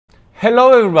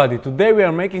Hello everybody, today we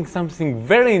are making something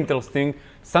very interesting,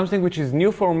 something which is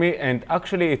new for me and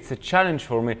actually it's a challenge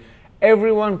for me.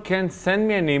 Everyone can send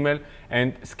me an email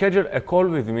and schedule a call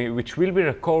with me which will be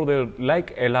recorded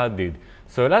like Elad did.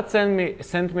 So Elad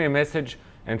sent me a message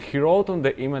and he wrote on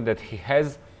the email that he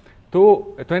has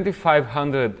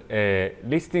 2,500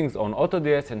 listings on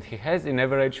AutoDS and he has in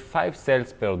average 5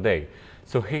 sales per day.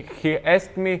 So he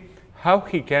asked me how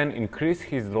he can increase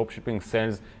his dropshipping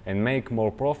sales and make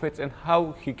more profits, and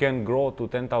how he can grow to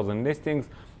 10,000 listings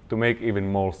to make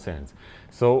even more sales.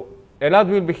 So Elad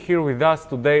will be here with us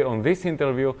today on this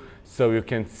interview, so you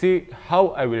can see how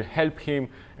I will help him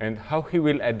and how he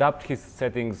will adapt his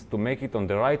settings to make it on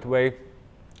the right way.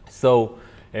 So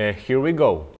here we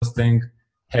go. First thing,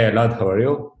 hey Elad, how are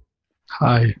you?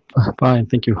 Hi, fine,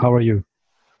 thank you. How are you?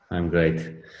 I'm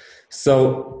great.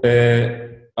 So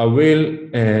I will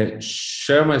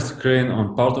share my screen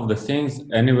on part of the things.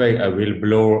 Anyway, I will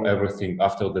blur everything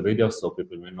after the video so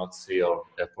people will not see your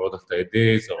product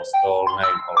IDs or store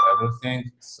name or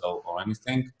everything, or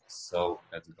anything. So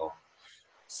let's go.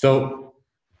 So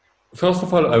first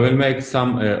of all, I will make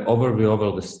some overview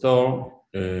over the store.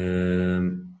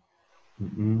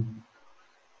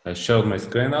 I shared my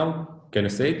screen now. Can you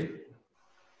see it?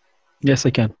 Yes, I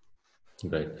can.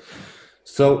 Great.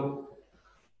 So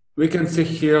we can see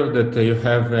here that you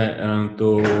have around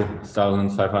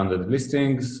 2,500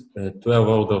 listings, 12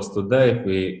 orders today.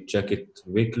 We check it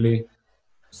weekly.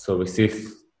 So we see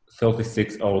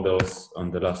 36 orders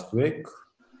on the last week,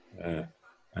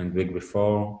 and week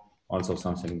before also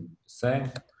something same,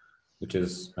 which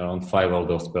is around 5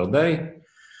 orders per day.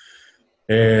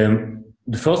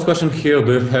 The first question here,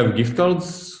 do you have gift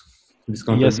cards?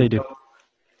 Yes, I do.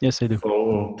 Yes, I do.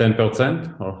 For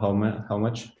 10% or how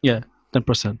much? Yeah,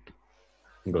 10%.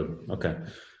 Good. Okay.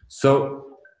 So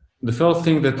the first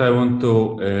thing that I want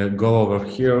to go over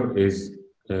here is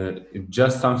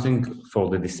just something for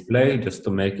the display, just to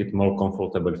make it more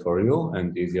comfortable for you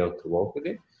and easier to work with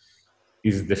it,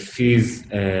 is the fees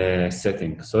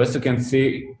setting. So as you can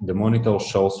see, the monitor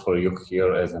shows for you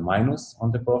here as a minus on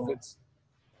the profits,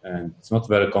 and it's not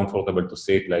very comfortable to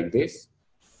see it like this.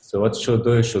 So what you should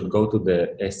do, you should go to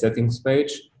the settings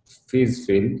page, fees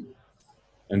field,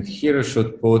 and here you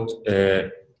should put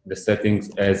the settings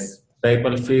as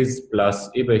PayPal fees plus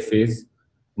eBay fees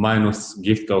minus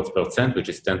gift cards percent, which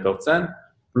is 10%,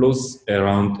 plus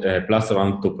around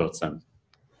 2%.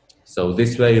 So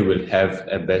this way you will have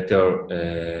a better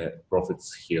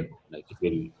profits here. Like it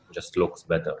will just looks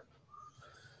better.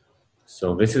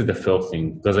 So this is the first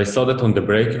thing, because I saw that on the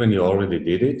break even you already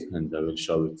did it, and I will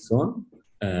show it soon,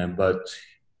 but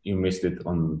you missed it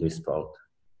on this part.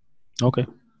 Okay.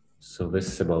 So this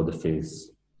is about the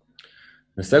fees.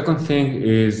 The second thing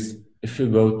is if you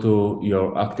go to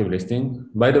your active listing,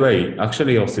 by the way,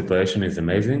 actually your situation is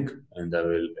amazing, and I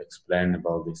will explain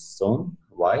about this soon,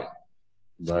 why,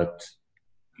 but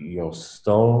your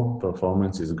store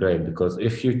performance is great, because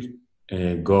if you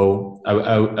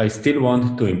I still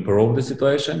want to improve the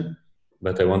situation,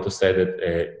 but I want to say that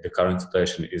the current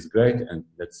situation is great, and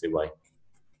let's see why.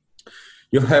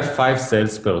 You have 5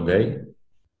 sales per day.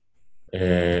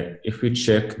 If we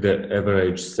check the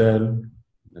average sale,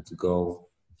 let's go.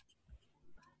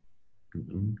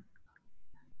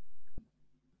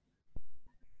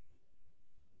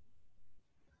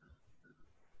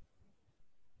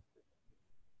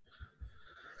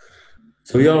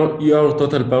 So your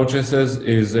total purchases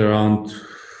is around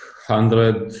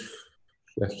 100.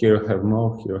 Here you have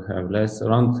more, here you have less,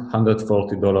 around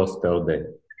 $140 per day.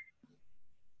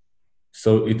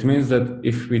 So it means that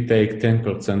if we take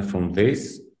 10% from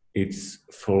this, it's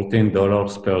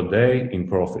 $14 per day in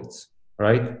profits,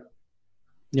 right?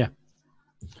 Yeah.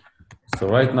 So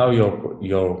right now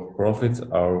your profits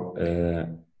are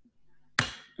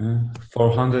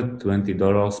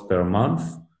 $420 per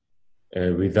month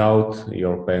without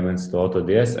your payments to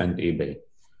AutoDS and eBay.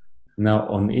 Now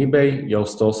on eBay, your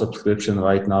store subscription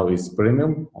right now is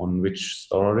premium. On which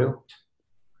store are you?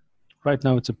 Right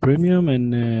now it's a premium,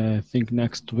 and I think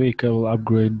next week I will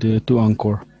upgrade to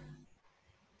Encore.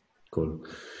 Cool.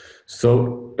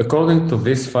 So according to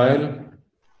this file,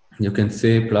 you can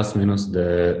see plus minus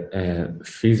the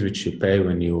fees which you pay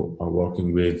when you are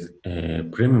working with a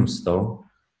premium store.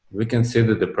 We can see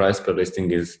that the price per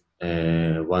listing is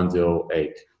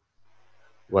 108,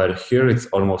 while here it's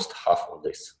almost half of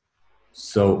this.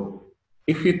 So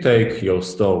if you take your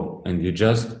store and you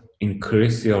just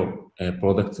increase your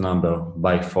product number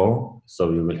by 4,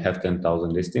 so you will have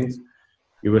 10,000 listings,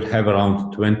 you will have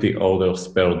around 20 orders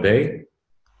per day.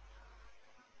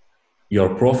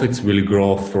 Your profits will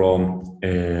grow from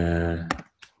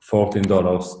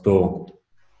 $14 to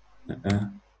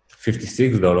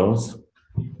 $56,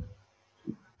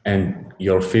 and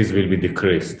your fees will be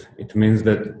decreased. It means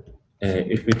that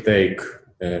if we take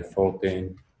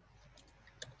 14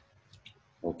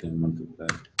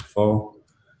 multiplied 4,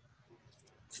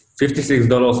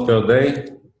 $56 per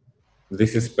day,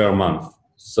 this is per month.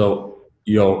 So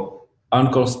your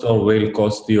Anchor store will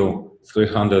cost you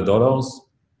 $300.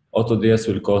 AutoDS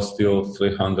will cost you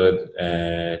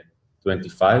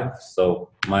 $325. So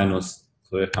minus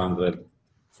 300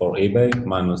 for eBay,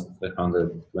 minus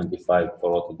 325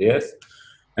 for AutoDS.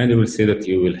 And you will see that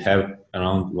you will have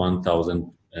around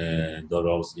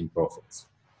 $1,000 in profits.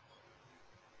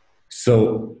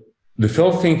 So the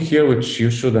third thing here, which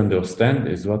you should understand,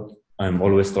 is what I'm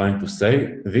always trying to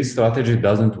say. This strategy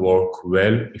doesn't work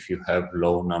well if you have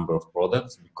low number of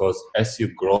products, because as you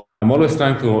grow, I'm always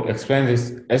trying to explain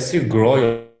this, as you grow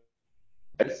your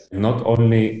not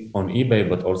only on eBay,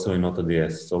 but also in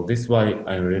AutoDS. So this is why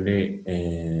I really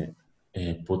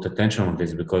put attention on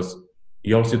this, because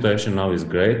your situation now is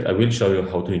great. I will show you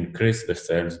how to increase the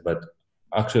sales, but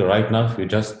actually right now, if you're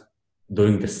just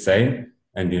doing the same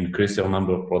and you increase your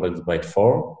number of products by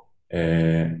 4,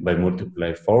 by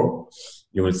multiply 4,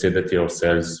 you will see that your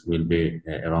sales will be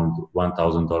around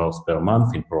 $1,000 per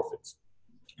month in profits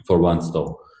for one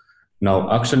store.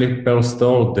 Now, actually, per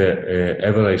store, the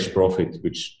average profit,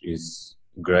 which is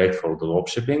great for the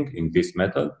dropshipping in this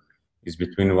method, is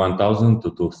between $1,000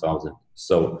 to $2,000.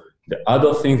 So the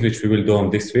other things which we will do on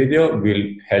this video will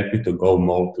help you to go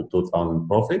more to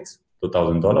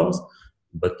 $2,000,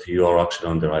 but you are actually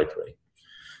on the right way.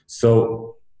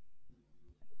 So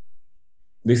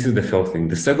this is the first thing.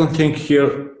 The second thing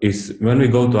here is when we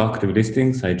go to active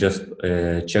listings, I just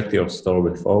checked your store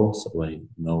before, so I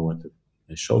know what to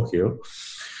show here.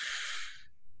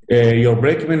 Your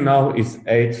break-even now is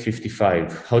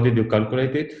 $855. How did you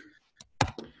calculate it?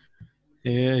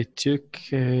 I took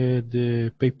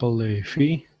the PayPal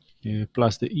fee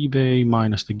plus the eBay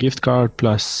minus the gift card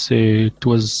plus it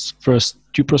was first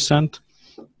 2%,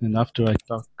 and after I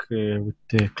talked with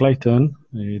Clayton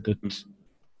that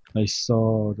I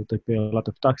saw that I pay a lot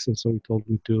of taxes, so he told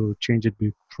me to change it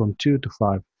from 2 to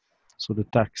 5. So the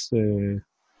tax will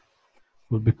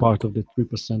be part of the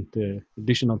 3%,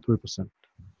 additional 3%.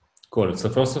 Cool. So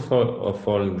first of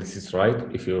all, this is right.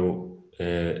 If you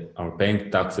are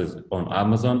paying taxes on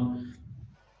Amazon,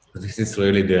 this is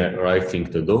really the right thing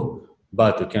to do.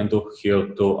 But you can do here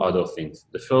 2 other things.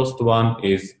 The first one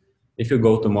is if you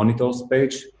go to monitors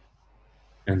page,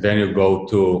 and then you go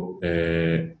to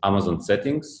Amazon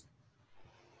settings,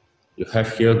 you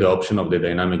have here the option of the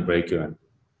dynamic break-even.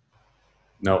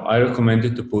 Now, I recommend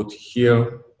you to put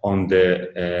here on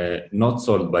the not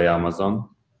sold by Amazon,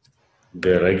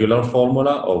 the regular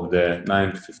formula of the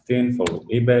 915 for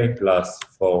eBay plus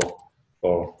for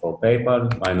PayPal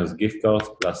minus gift cards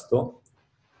plus 2.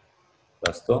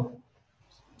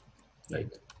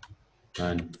 Right.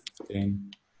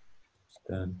 915,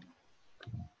 10.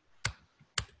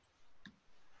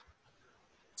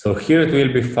 So here it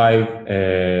will be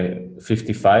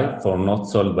 555 for not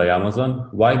sold by Amazon.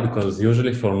 Why? Because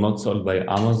usually for not sold by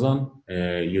Amazon,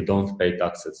 you don't pay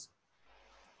taxes.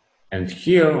 And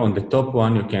here on the top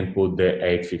one, you can put the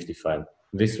 855.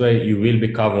 This way you will be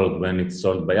covered when it's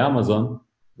sold by Amazon,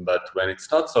 but when it's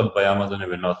not sold by Amazon, you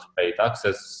will not pay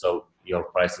taxes, so your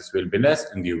prices will be less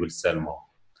and you will sell more.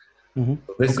 Mm-hmm.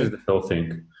 So this is the first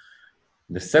thing.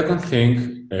 The second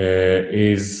thing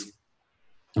is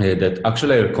that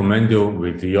actually I recommend you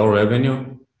with your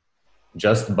revenue,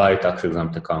 just buy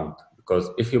tax-exempt account. Because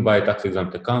if you buy a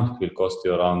tax-exempt account, it will cost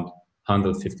you around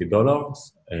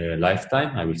 $150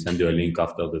 lifetime. I will send you a link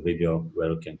after the video where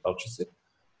you can purchase it.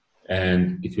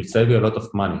 And it will save you a lot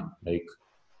of money. Like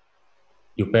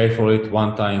you pay for it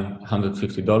one time,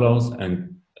 $150,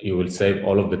 and you will save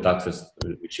all of the taxes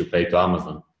which you pay to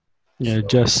Amazon. Yeah,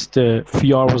 just a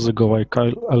few hours ago, I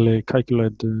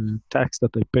calculated the tax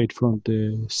that I paid from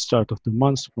the start of the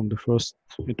month. From the first,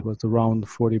 it was around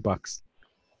 $40.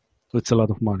 So it's a lot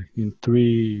of money. In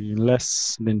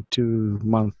less than 2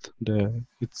 months, the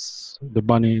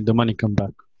money come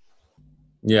back.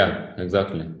 Yeah,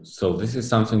 exactly. So this is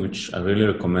something which I really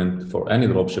recommend for any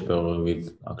dropshipper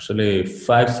with actually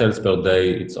 5 sales per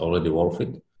day. It's already worth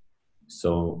it.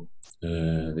 So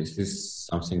this is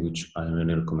something which I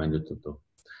really recommend you to do.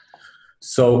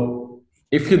 So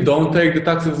if you don't take the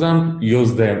tax exam,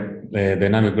 use the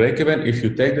dynamic break-even. If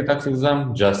you take the tax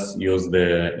exam, just use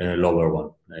the lower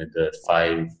one, the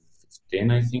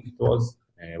 515, I think it was,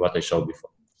 what I showed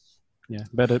before. Yeah,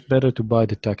 better to buy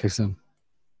the tax exam.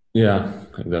 Yeah,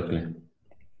 exactly.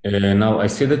 Now I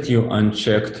see that you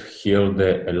unchecked here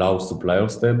the allow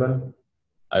suppliers table.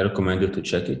 I recommend you to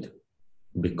check it.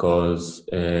 because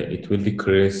it will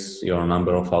decrease your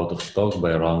number of out of stock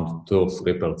by around 2 or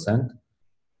 3%,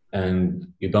 and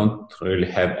you don't really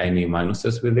have any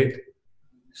minuses with it.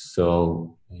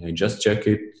 So just check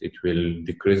it. It will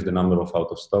decrease the number of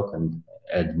out of stock and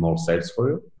add more sales for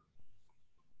you.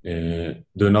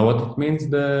 Do you know what it means,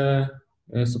 the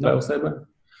supplier stable?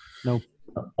 No.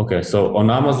 Okay, so on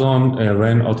Amazon,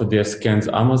 when AutoDS scans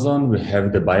Amazon, we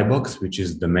have the buy box, which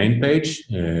is the main page,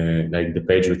 like the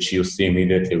page which you see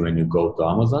immediately when you go to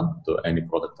Amazon, to any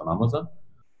product on Amazon.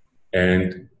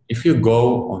 And if you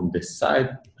go on this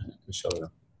side, I can show you.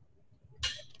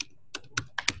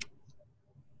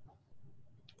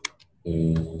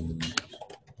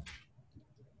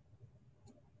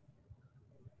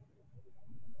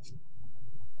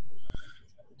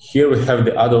 Here we have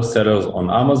the other sellers on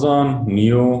Amazon,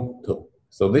 new.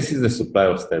 So this is the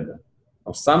supplier stable.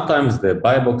 Now, sometimes the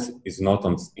buy box is not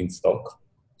in stock.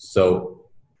 So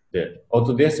the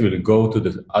AutoDS will go to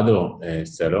the other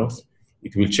sellers.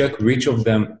 It will check which of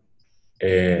them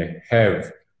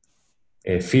have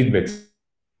feedbacks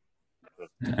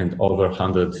and over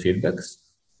 100 feedbacks.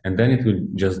 And then it will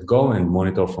just go and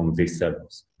monitor from these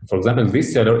sellers. For example,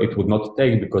 this seller, it would not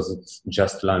take because it's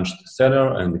just launched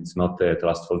seller and it's not a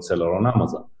trustful seller on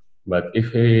Amazon. But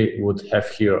if he would have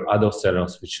here other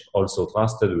sellers which also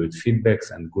trusted with feedbacks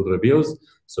and good reviews,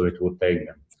 so it would take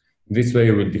them. This way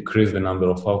you will decrease the number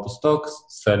of out of stocks,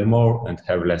 sell more, and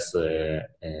have less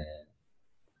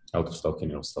out of stock in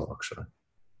your store, actually.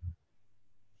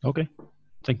 Okay,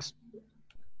 thanks.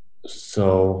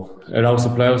 So allow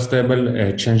supplier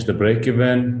stable, change the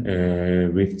break-even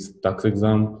with tax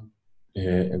exempt.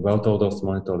 About orders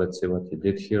monitor, let's see what he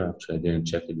did here. Actually, I didn't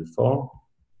check it before.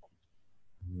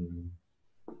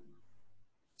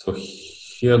 So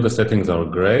here the settings are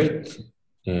great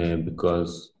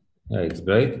because it's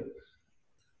great.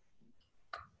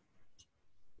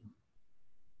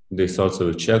 This also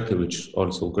we checked, which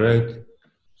also great.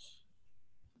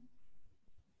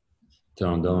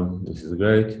 Turn down, this is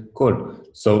great. Cool.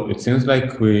 So it seems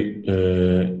like we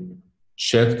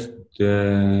checked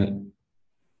the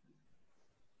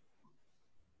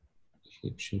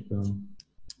heap shipper.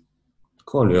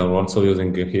 Cool, you're also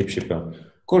using a heap shipper.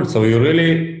 Cool, so you're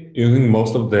really using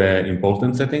most of the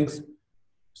important settings.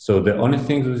 So the only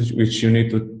things which you need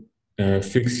to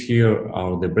fix here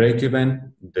are the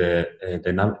break-even, the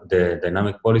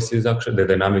dynamic policies, actually, the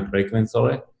dynamic break-even,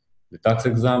 sorry, the tax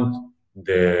exempt,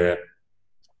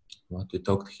 what we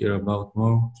talked here about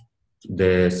more,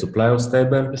 the supplier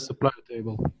stable. The supplier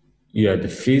table. Yeah, the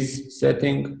fees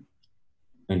setting,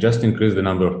 and just increase the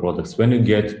number of products. When you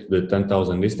get to the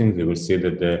 10,000 listings, you will see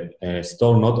that the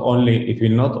store it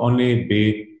will not only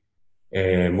be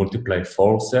multiply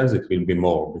 4 sales, it will be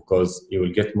more because you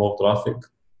will get more traffic,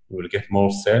 you will get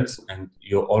more sales, and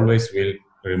you always will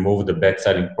remove the bad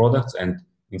selling products, and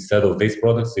instead of these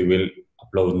products, you will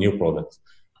upload new products.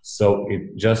 So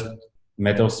it just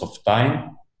matters of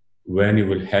time when you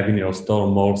will have in your store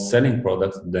more selling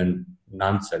products than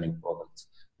non-selling products.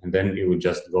 And then you will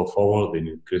just go forward and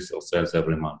increase your sales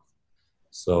every month.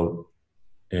 So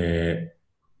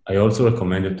I also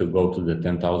recommend you to go to the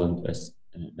 10,000 as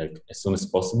soon as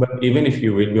possible, even if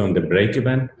you will be on the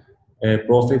break-even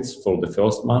profits for the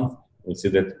first month. You'll see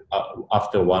that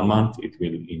after 1 month, it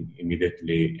will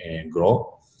immediately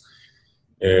grow.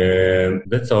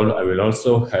 That's all. I will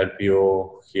also help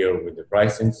you here with the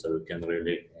pricing so you can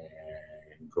really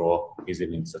grow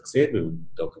easily and succeed. We will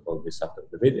talk about this after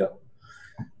the video.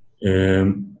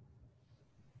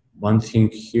 One thing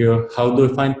here, how do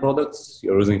you find products?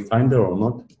 You're using Finder or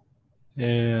not?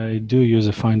 I do use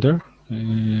a Finder.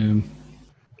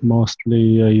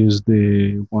 Mostly I use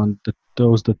the one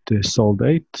those that sold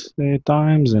 8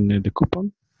 times and the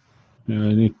coupon.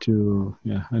 I need to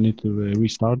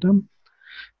restart them.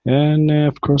 And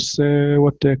of course,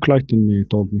 what Clayton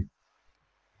told me.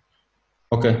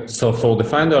 Okay, so for the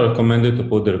Finder, I recommend you to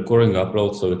put the recurring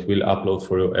upload, so it will upload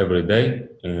for you every day.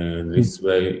 This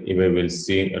way, eBay will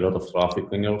see a lot of traffic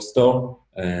in your store.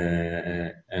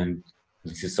 And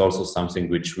this is also something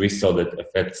which we saw that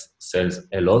affects sales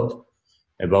a lot.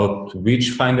 About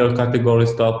which Finder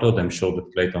categories to upload, I'm sure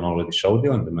that Clayton already showed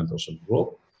you in the mentorship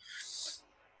group.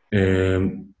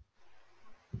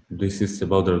 This is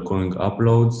about the recurring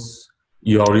uploads.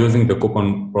 You are using the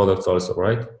coupon products also,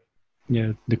 right?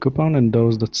 Yeah, the coupon and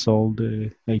those that sold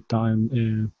 8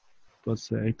 times,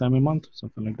 plus 8 times a month,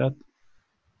 something like that.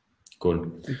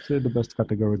 Cool. It's the best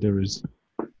category there is.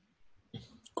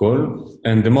 Cool.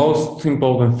 And the most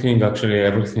important thing, actually,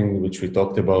 everything which we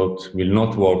talked about will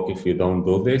not work if you don't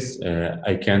do this.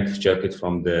 I can't check it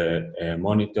from the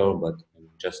monitor, but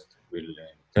just will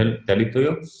tell it to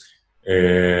you.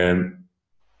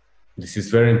 This is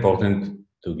very important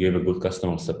to give a good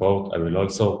customer support. I will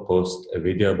also post a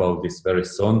video about this very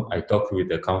soon. I talked with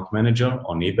the account manager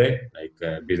on eBay, like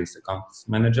a business accounts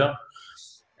manager,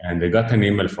 and I got an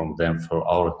email from them for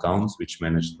our accounts, which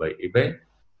managed by eBay,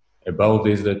 about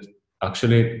this, that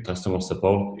actually customer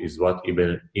support is what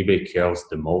eBay cares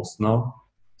the most now.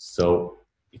 So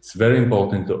it's very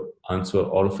important to answer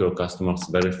all of your customers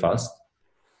very fast.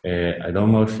 I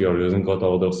don't know if you're using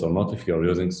AutoDS or not. If you're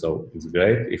using, so it's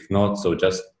great. If not, so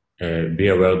just be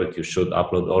aware that you should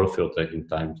upload all of your tracking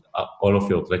times, all of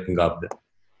your tracking up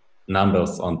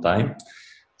numbers on time.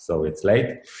 So it's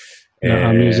late. No,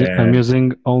 I'm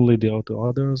using only the auto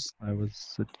orders. I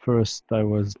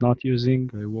was not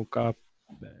using. I woke up,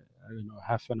 I don't know,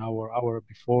 half an hour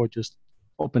before, just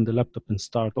open the laptop and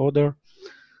start order.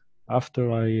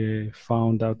 After I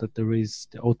found out that there is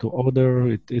the auto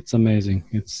order, it's amazing.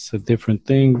 It's a different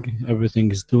thing.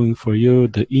 Everything is doing for you.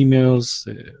 The emails,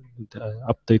 the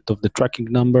update of the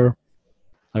tracking number.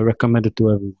 I recommend it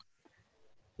to everyone.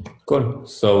 Cool.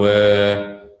 So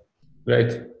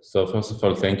great. So first of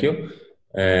all, thank you.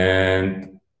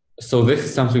 And so this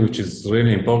is something which is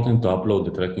really important, to upload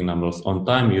the tracking numbers on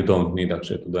time. You don't need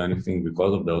actually to do anything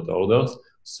because of the auto orders.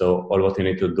 So all what you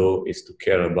need to do is to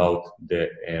care about the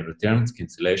returns,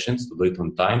 cancellations, to do it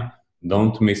on time.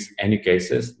 Don't miss any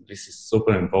cases. This is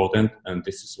super important, and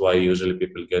this is why usually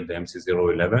people get the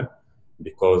MC011,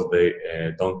 because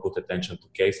they don't put attention to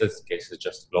cases. Cases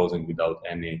just closing without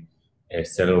any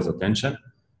seller's attention,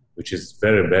 which is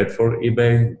very bad for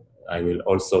eBay. I will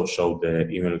also show the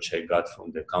email which I got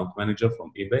from the account manager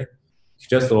from eBay. He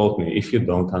just wrote me, if you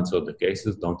don't answer the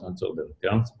cases, don't answer the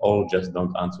returns, or just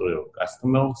don't answer your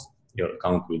customers, your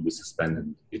account will be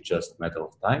suspended. It's just a matter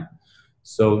of time.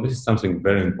 So this is something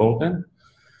very important.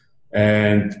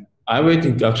 And I'm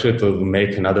waiting actually to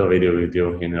make another video with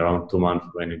you in around 2 months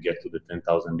when you get to the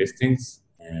 10,000 listings,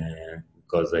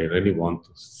 because I really want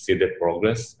to see the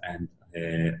progress, and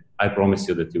I promise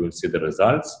you that you will see the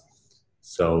results.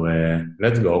 So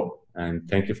let's go, and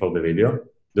thank you for the video.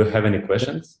 Do you have any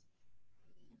questions?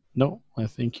 No, I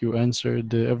think you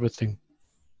answered everything.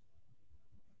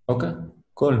 Okay,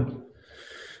 cool.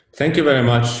 Thank you very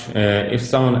much. If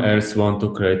someone else wants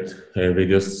to create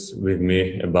videos with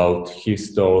me about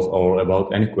his stores or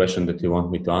about any question that you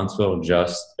want me to answer,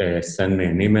 just send me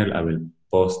an email. I will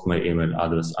post my email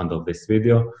address under this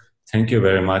video. Thank you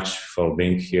very much for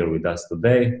being here with us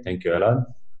today. Thank you, Elad.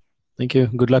 Thank you.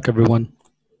 Good luck, everyone.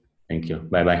 Thank you.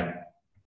 Bye-bye.